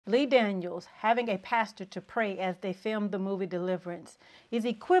Lee Daniels having a pastor to pray as they filmed the movie Deliverance is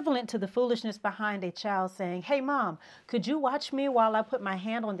equivalent to the foolishness behind a child saying, "Hey mom, could you watch me while I put my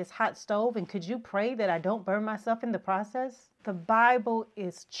hand on this hot stove, and could you pray that I don't burn myself in the process?" The Bible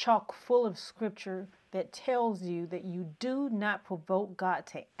is chock full of scripture that tells you that you do not provoke God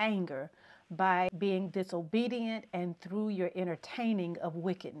to anger by being disobedient and through your entertaining of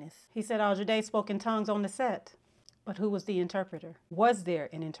wickedness. He said Audrey Day spoke in tongues on the set, but who was the interpreter? Was there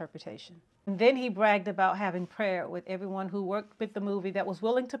an interpretation? And then he bragged about having prayer with everyone who worked with the movie that was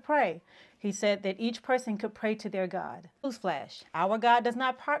willing to pray. He said that each person could pray to their God. Newsflash, our God does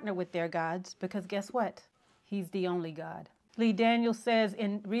not partner with their gods because guess what? He's the only God. Lee Daniels says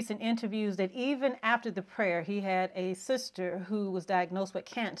in recent interviews that even after the prayer, he had a sister who was diagnosed with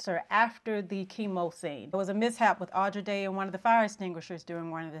cancer after the chemo scene. There was a mishap with Audrey Day and one of the fire extinguishers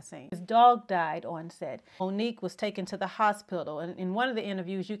during one of the scenes. His dog died on set. Monique was taken to the hospital, and in one of the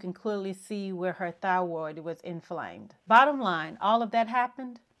interviews, you can clearly see where her thyroid was inflamed. Bottom line, all of that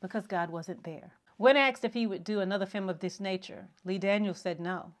happened because God wasn't there. When asked if he would do another film of this nature, Lee Daniels said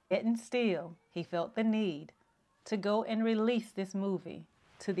no. Yet and still, he felt the need to go and release this movie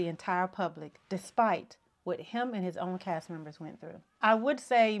to the entire public, despite what him and his own cast members went through. I would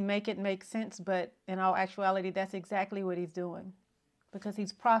say make it make sense, but in all actuality, that's exactly what he's doing, because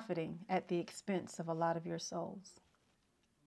he's profiting at the expense of a lot of your souls.